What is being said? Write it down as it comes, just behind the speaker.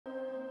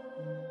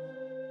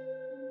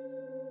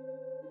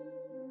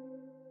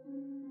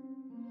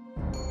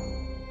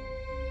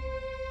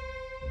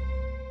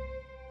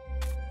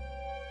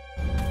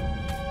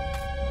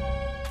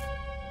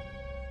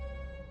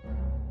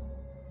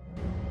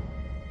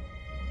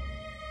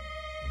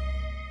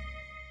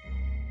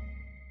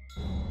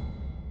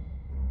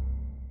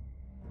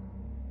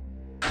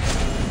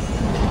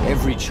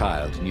Every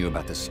child knew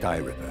about the Sky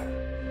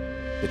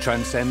Ripper. The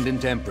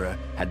Transcendent Emperor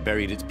had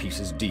buried its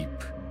pieces deep.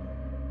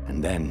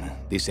 And then,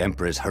 this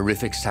Emperor's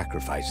horrific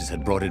sacrifices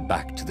had brought it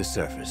back to the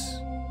surface.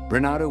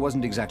 Bernardo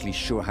wasn't exactly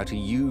sure how to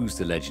use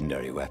the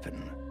legendary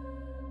weapon.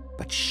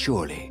 But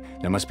surely,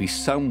 there must be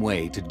some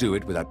way to do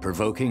it without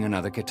provoking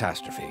another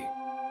catastrophe.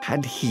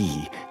 Had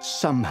he,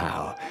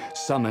 somehow,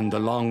 summoned the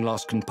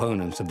long-lost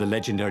components of the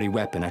legendary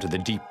weapon out of the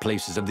deep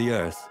places of the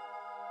Earth?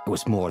 It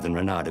was more than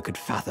Bernardo could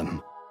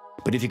fathom.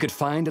 But if he could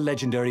find a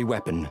legendary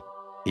weapon,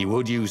 he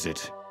would use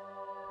it.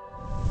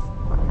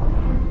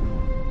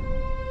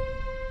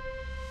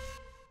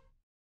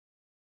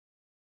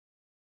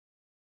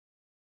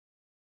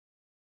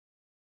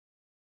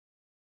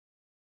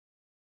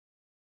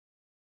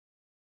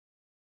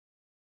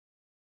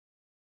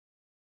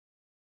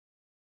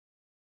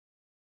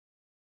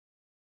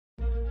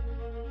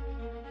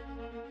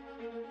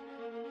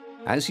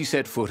 As he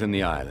set foot on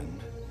the island,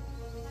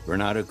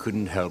 Bernardo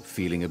couldn't help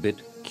feeling a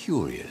bit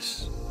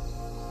curious.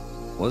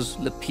 Was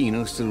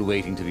Lapino still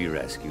waiting to be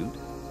rescued?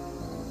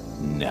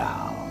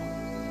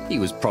 No. He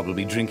was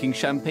probably drinking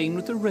champagne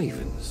with the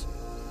ravens.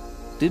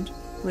 Did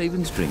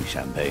ravens drink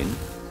champagne?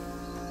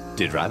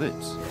 Did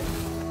rabbits?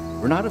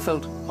 Bernardo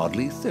felt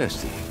oddly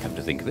thirsty, come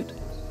to think of it.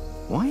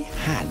 Why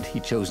had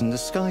he chosen the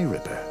Sky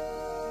Ripper?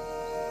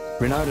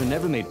 Bernardo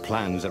never made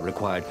plans that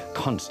required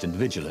constant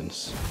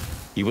vigilance.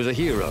 He was a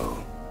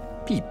hero.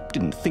 He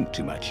didn't think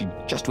too much. He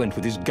just went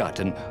with his gut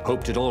and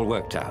hoped it all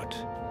worked out.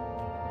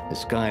 The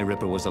Sky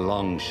Ripper was a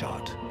long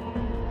shot.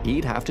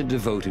 He'd have to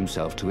devote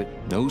himself to it.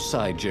 No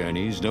side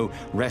journeys, no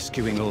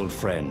rescuing old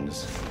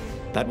friends.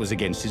 That was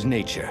against his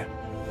nature.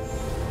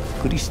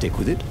 Could he stick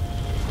with it?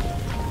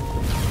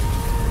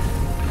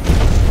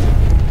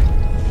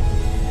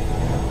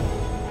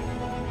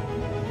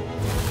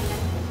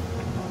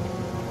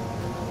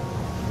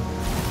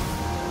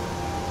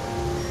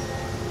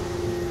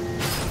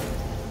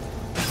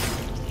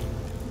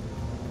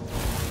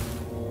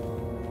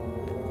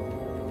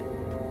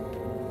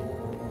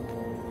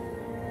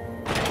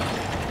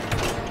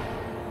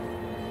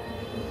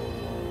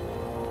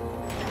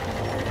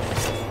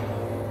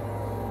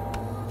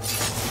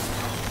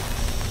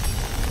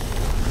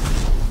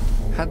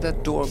 Had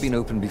that door been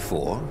opened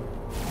before?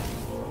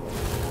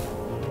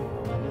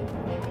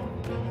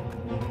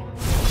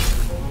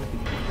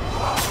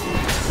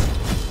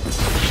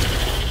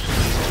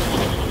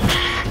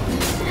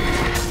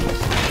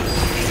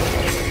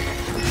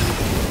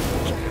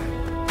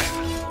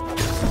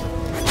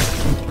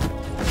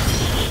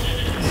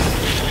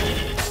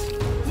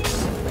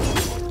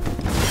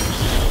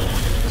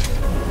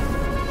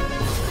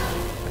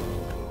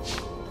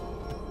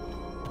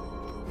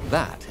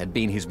 That had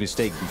been his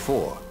mistake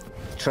before.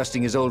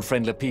 Trusting his old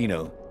friend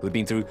Lapino, who'd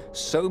been through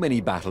so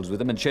many battles with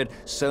him and shared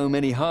so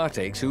many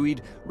heartaches, who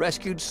he'd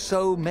rescued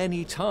so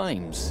many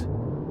times.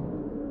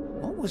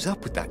 What was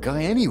up with that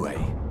guy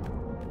anyway?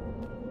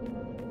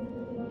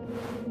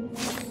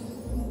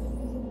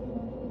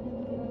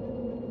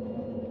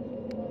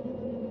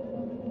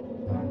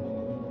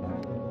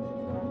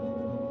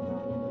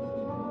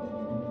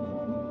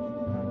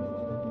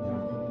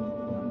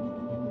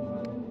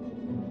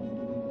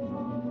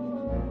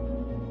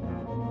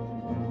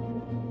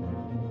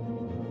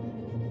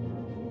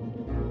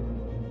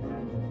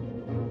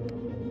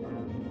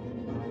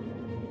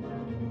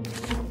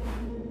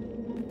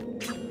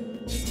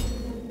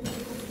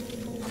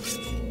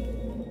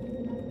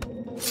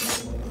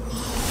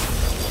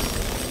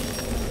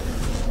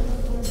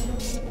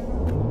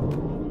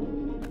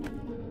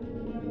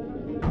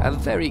 A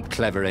very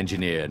clever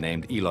engineer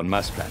named Elon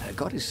Muskrat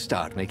got his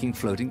start making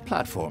floating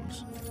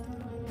platforms.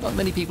 Not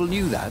many people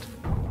knew that.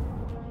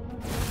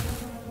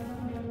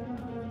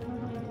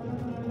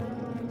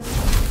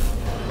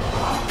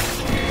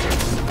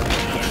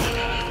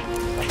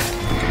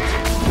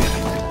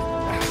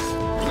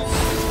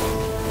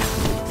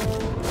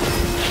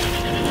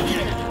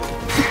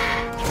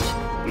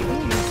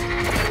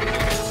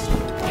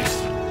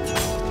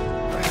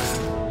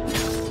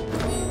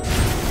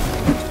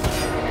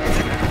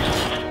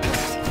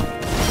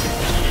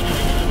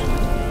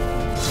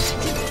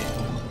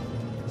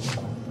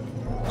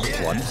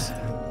 Once,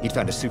 he'd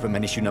found a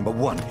Superman issue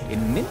 #1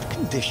 in mint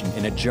condition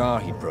in a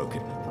jar he'd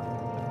broken.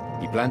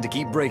 He planned to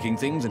keep breaking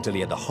things until he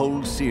had the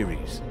whole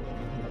series.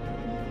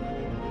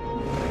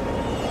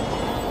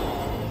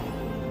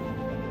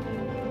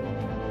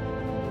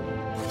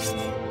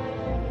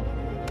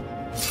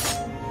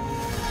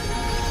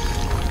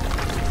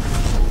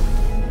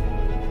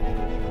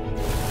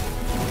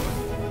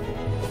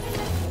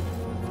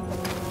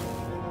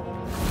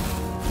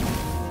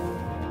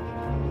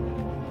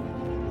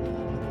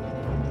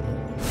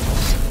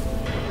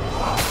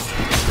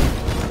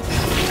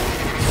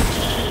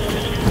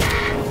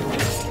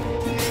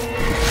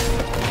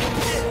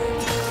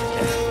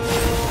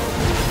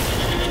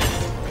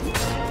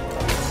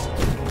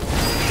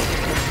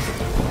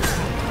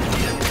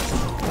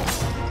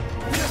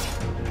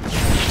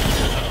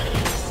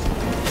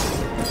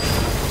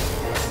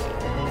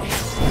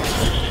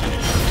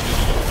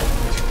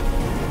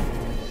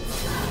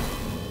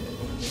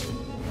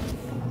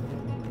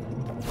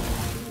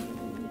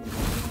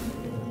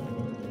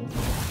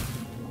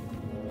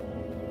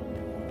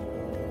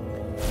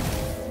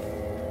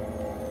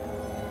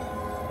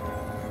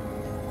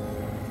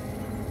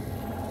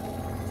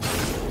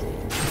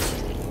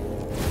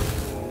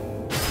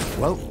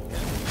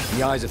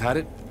 The eyes have had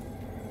it.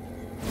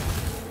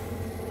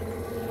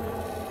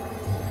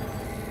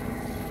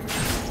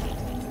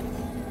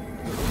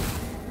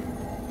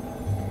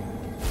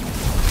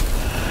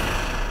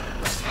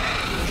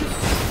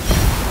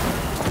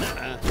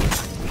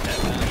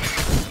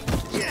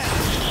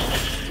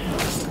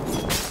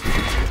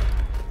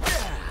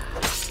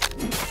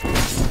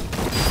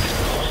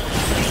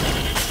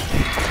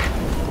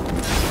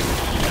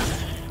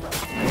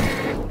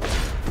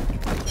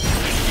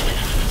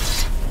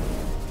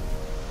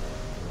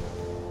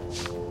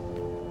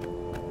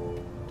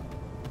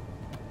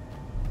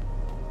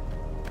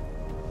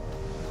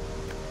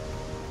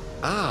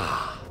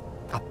 Ah,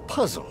 a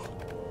puzzle.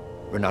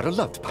 Renato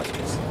loved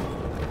puzzles,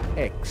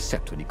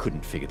 except when he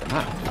couldn't figure them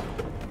out.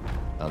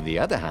 On the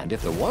other hand,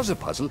 if there was a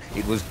puzzle,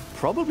 it was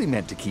probably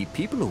meant to keep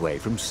people away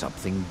from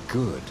something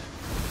good.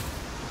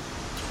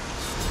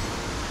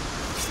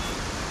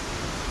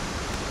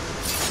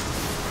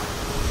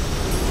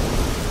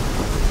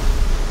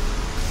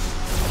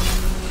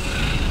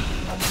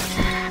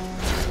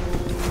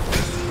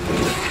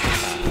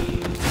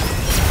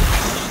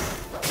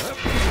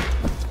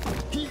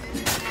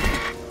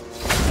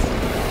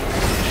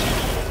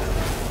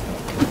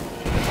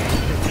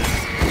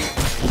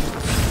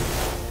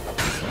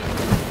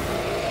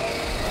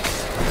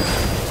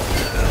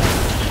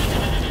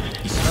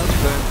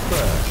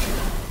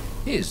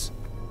 His.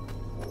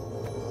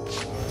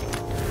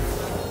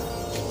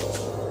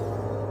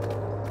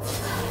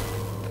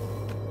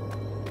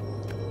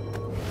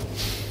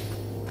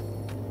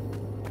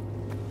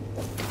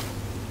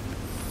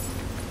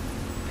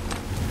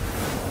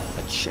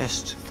 A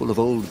chest full of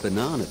old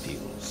banana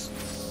peels.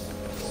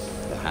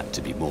 There had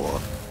to be more.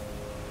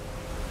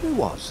 There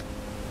was.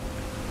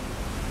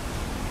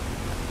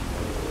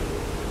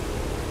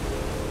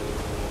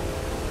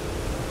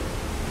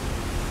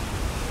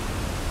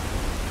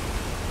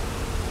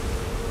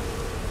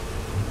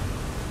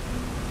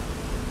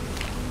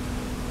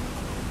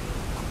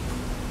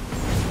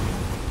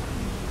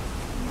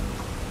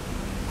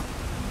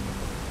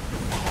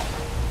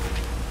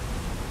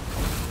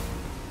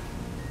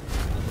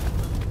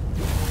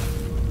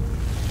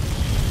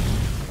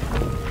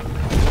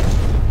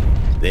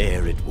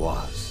 There it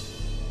was.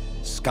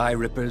 Sky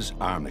Ripper's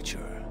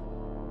armature.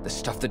 The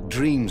stuff that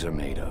dreams are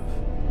made of.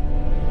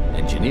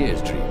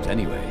 Engineers' dreams,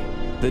 anyway.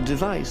 The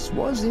device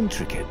was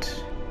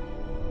intricate.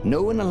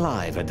 No one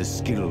alive had the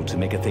skill to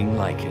make a thing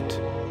like it.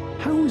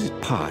 How was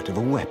it part of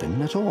a weapon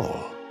at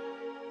all?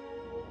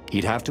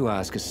 He'd have to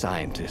ask a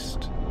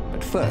scientist.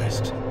 But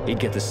first, he'd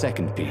get the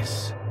second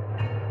piece.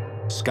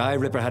 Sky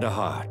Ripper had a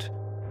heart.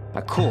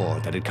 A core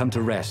that had come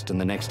to rest on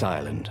the next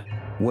island.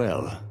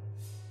 Well,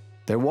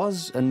 there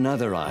was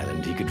another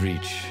island he could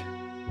reach.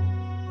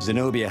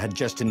 Zenobia had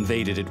just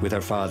invaded it with her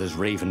father's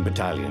Raven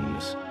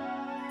battalions.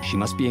 She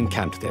must be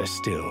encamped there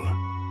still.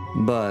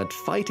 But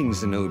fighting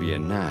Zenobia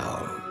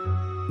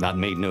now, that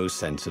made no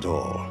sense at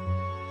all.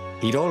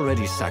 He'd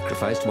already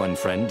sacrificed one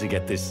friend to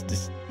get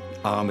this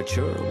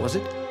armature, was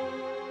it?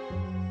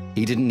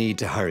 He didn't need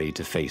to hurry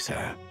to face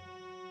her.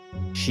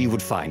 She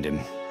would find him.